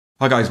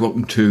Hi guys,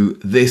 welcome to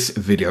this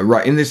video.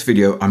 Right, in this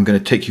video, I'm going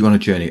to take you on a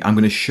journey. I'm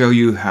going to show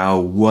you how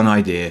one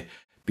idea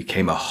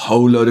became a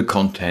whole load of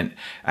content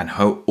and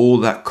how all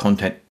that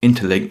content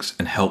interlinks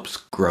and helps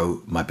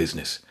grow my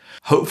business.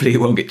 Hopefully it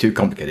won't get too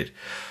complicated.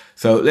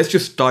 So let's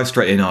just dive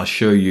straight in. I'll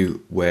show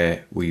you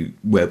where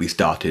we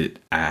started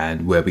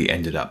and where we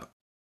ended up.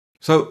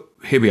 So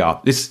here we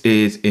are. This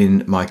is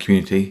in my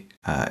community,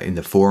 in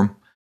the forum,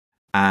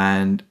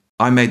 and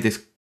I made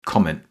this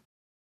comment.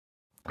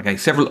 Okay,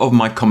 several of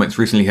my comments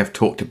recently have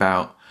talked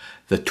about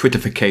the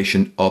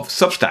Twitterification of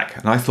Substack.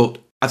 And I thought,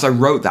 as I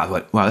wrote that, I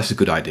went, wow, that's a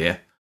good idea.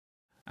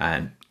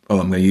 And, I'm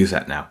going to use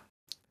that now.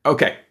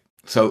 Okay,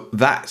 so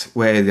that's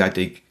where the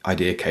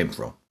idea came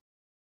from.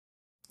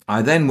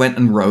 I then went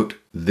and wrote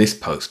this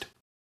post,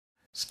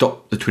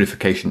 Stop the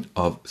Twitterification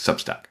of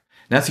Substack.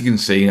 And as you can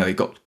see, you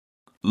got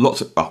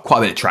quite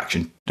a bit of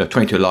traction,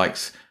 22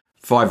 likes,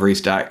 5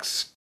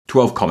 restacks,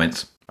 12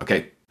 comments.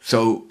 Okay,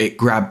 so it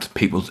grabbed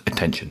people's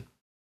attention.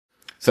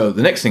 So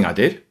the next thing I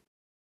did,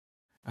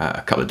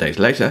 a couple of days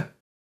later,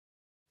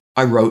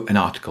 I wrote an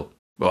article,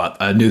 well,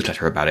 a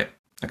newsletter about it.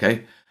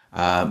 Okay,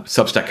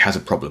 Substack has a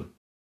problem,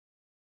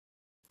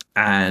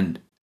 and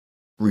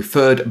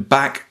referred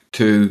back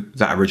to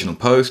that original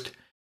post,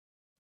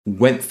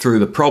 went through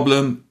the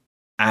problem,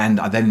 and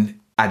I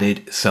then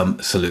added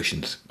some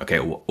solutions. Okay,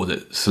 or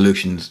the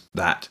solutions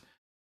that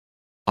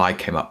I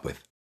came up with.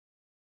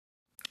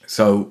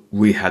 So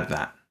we had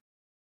that.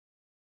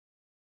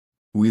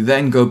 We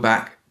then go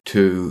back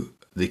to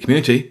the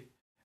community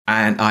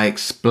and I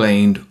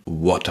explained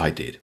what I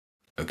did.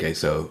 Okay,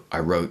 so I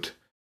wrote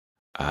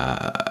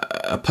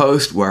a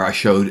post where I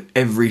showed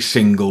every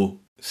single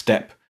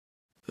step,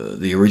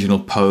 the original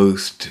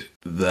post,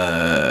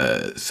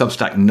 the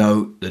Substack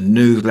note, the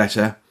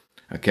newsletter,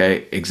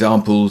 okay,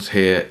 examples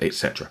here,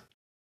 etc.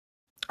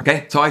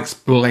 Okay, so I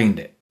explained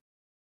it.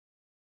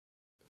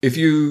 If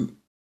you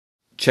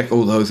check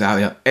all those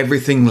out,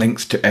 everything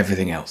links to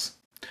everything else.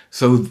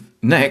 So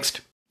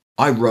next,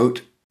 I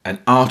wrote an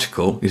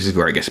article, this is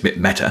where it gets a bit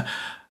meta,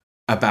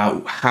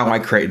 about how I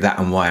created that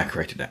and why I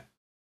created that.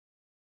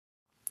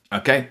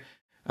 Okay,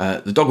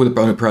 the dog with a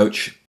bone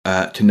approach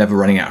to never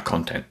running out of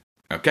content.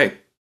 Okay,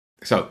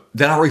 so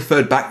then I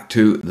referred back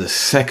to the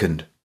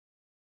second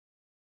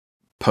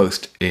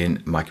post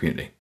in my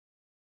community.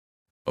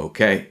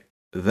 Okay,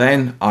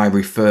 then I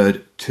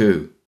referred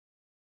to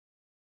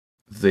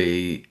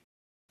the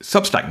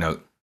Substack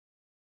note.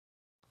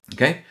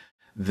 Okay,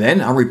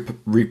 then I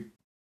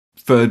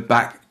referred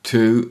back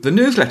to the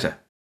newsletter.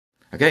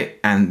 Okay,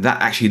 and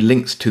that actually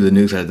links to the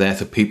newsletter there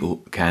so people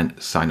can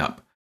sign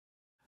up.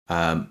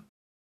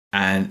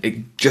 And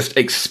it just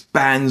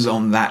expands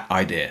on that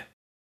idea.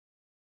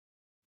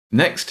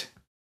 Next,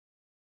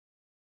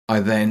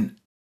 I then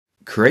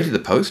created the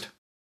post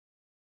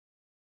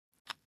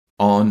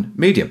on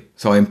Medium.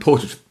 So I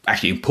imported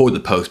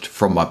the post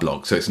from my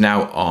blog. So it's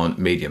now on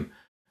Medium.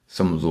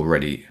 Someone's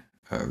already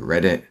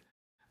read it.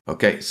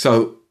 Okay,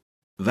 so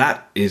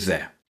that is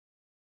there.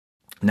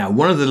 Now,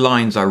 one of the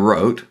lines I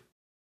wrote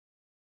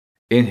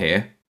in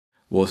here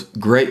was,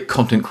 great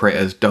content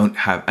creators don't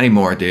have any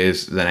more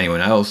ideas than anyone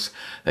else.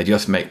 They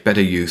just make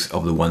better use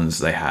of the ones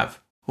they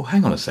have. Well,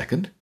 hang on a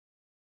second.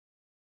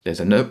 There's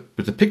a note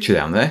with a picture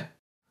down there,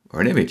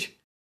 or an image.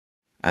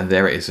 And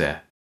there it is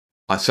there.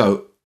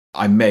 So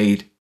I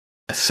made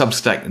a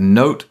Substack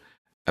note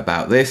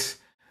about this.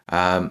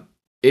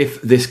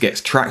 If this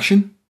gets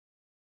traction,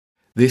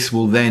 this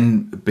will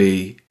then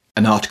be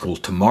an article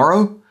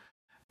tomorrow.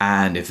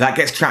 And if that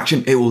gets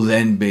traction, it will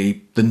then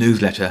be the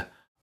newsletter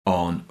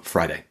on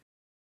Friday.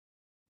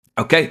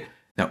 Okay,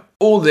 now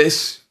all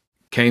this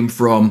came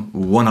from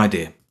one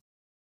idea,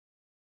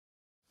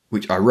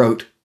 which I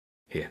wrote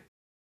here.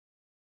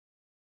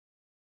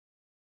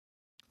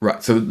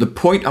 Right, so the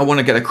point I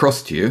want to get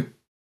across to you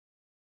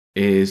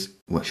is,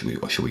 what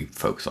should we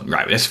focus on?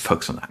 Right, let's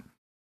focus on that.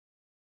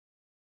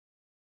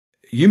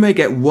 You may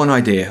get one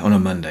idea on a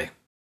Monday.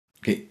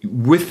 Okay,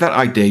 with that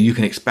idea, you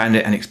can expand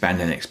it and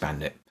expand it and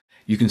expand it.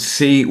 You can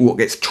see what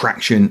gets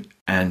traction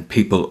and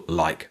people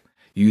like.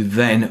 You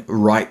then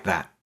write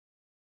that.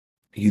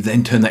 You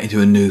then turn that into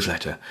a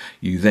newsletter.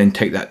 You then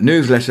take that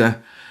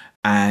newsletter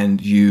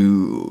and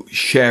you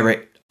share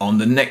it on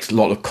the next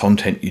lot of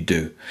content you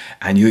do.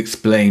 And you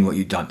explain what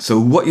you've done. So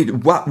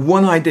what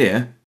one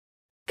idea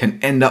can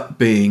end up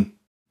being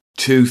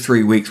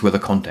 2-3 weeks worth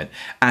of content.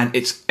 And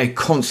it's a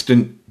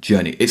constant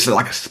journey. It's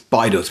like a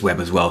spider's web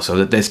as well.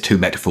 So there's two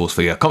metaphors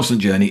for you, a constant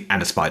journey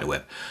and a spider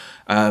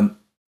web.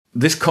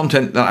 This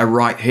content that I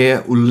write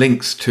here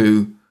links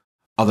to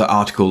other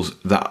articles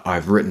that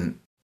I've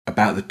written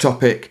about the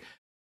topic.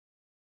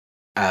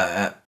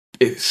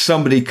 If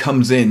somebody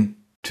comes in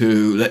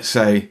to, let's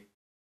say,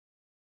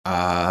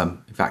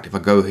 in fact, if I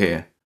go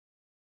here,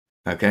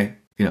 okay,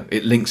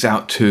 it links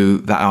out to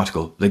that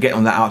article. They get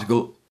on that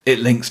article, it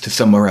links to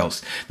somewhere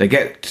else. They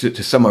get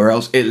to somewhere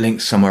else, it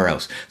links somewhere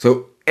else.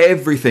 So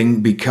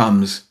everything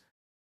becomes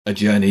a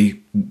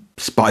journey,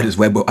 spider's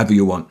web, whatever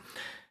you want.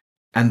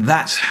 And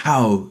that's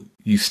how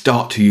you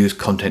start to use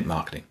content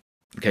marketing.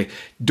 Okay,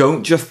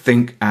 don't just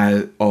think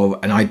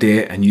of an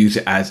idea and use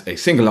it as a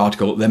single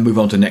article, then move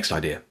on to the next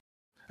idea.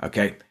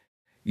 Okay,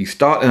 you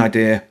start an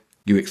idea,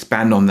 you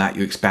expand on that,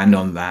 you expand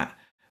on that.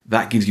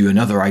 That gives you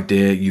another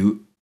idea,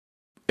 you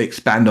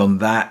expand on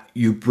that,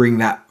 you bring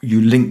that, you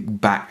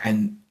link back,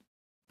 and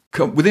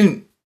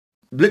within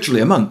literally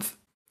a month,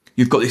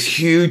 you've got this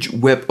huge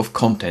web of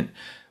content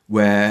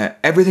where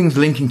everything's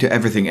linking to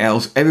everything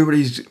else.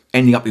 Everybody's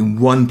ending up in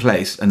one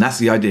place, and that's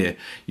the idea.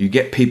 You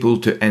get people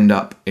to end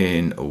up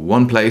in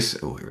one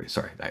place. Oh,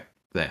 sorry,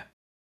 there.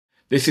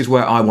 This is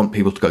where I want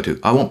people to go to.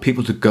 I want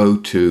people to go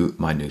to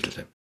my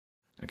newsletter.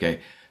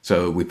 Okay,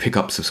 so we pick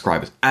up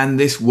subscribers, and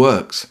this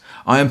works.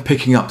 I am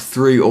picking up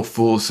 3 or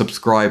 4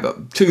 subscribers,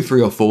 2,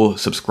 3 or 4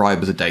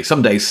 subscribers a day.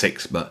 Some days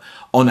 6, but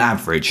on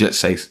average, let's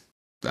say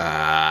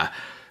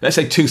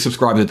 2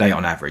 subscribers a day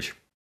on average.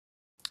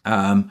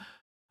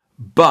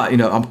 But,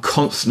 I'm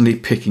constantly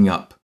picking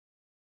up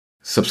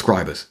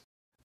subscribers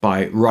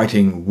by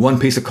writing one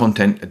piece of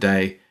content a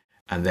day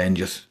and then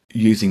just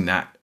using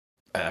that,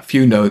 a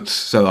few notes.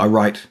 So I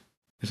write,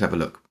 let's have a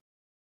look.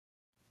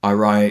 I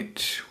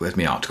write, where's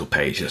my article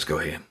page? Let's go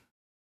here.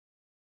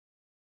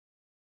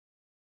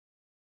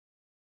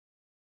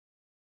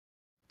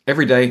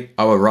 Every day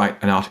I will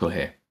write an article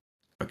here.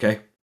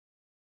 Okay.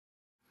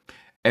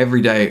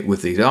 Every day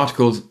with these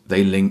articles,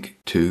 they link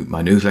to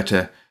my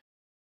newsletter.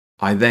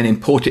 I then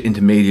import it into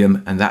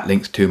Medium, and that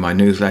links to my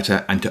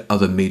newsletter and to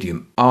other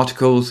Medium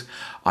articles.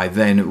 I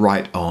then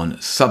write on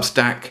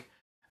Substack,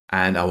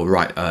 and I will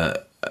write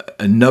a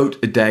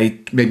note a day,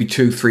 maybe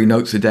 2, 3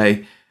 notes a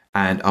day,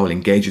 and I will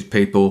engage with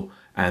people.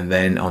 And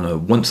then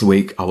on once a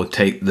week, I will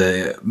take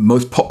the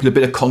most popular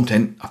bit of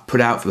content I've put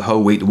out for the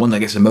whole week, the one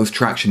that gets the most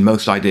traction,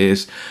 most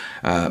ideas,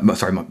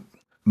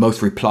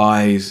 most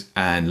replies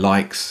and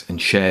likes and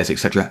shares,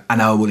 etc.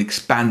 And I will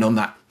expand on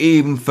that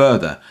even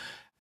further,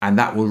 and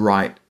that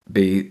will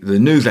be the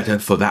newsletter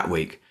for that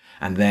week.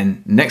 And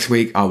then next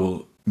week I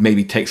will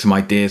maybe take some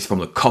ideas from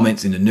the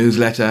comments in the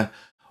newsletter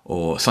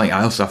or something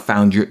else I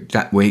found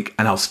that week,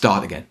 and I'll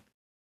start again.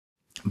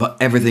 But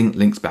everything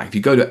links back. If you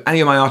go to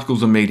any of my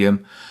articles on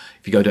Medium,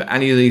 if you go to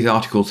any of these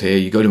articles here,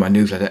 you go to my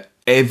newsletter,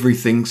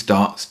 everything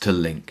starts to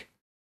link.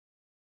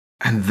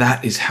 And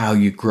that is how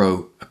you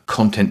grow a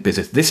content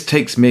business. This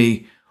takes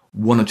me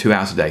 1 or 2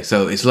 hours a day.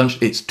 So it's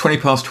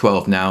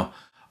 12:20 now.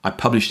 I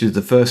published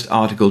the first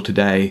article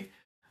today.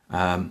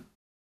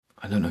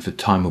 I don't know if the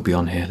time will be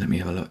on here. Let me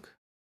have a look.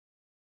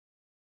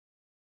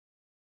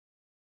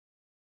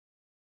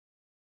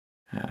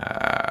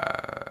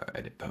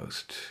 Edit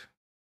post.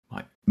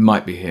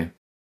 Might be here.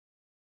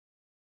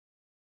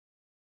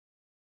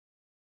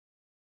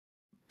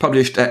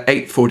 Published at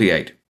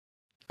 8:48.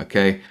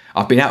 Okay.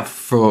 I've been out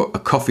for a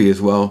coffee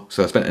as well.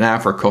 So I spent an hour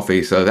for a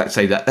coffee. So let's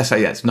say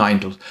that's 9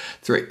 till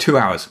 3, 2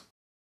 hours.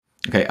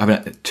 Okay. I've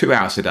been at 2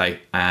 hours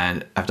today,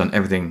 and I've done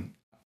everything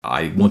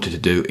I wanted to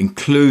do,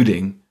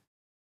 including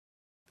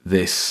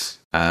this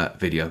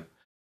video.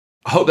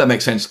 I hope that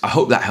makes sense. I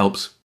hope that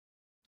helps.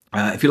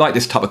 If you like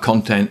this type of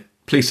content,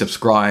 please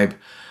subscribe,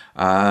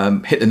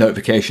 hit the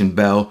notification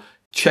bell,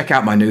 check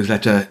out my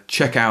newsletter,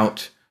 check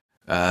out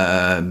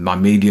my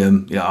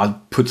Medium.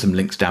 I'll put some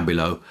links down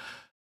below.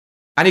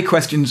 Any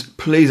questions,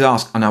 please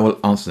ask and I will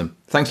answer them.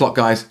 Thanks a lot,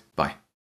 guys.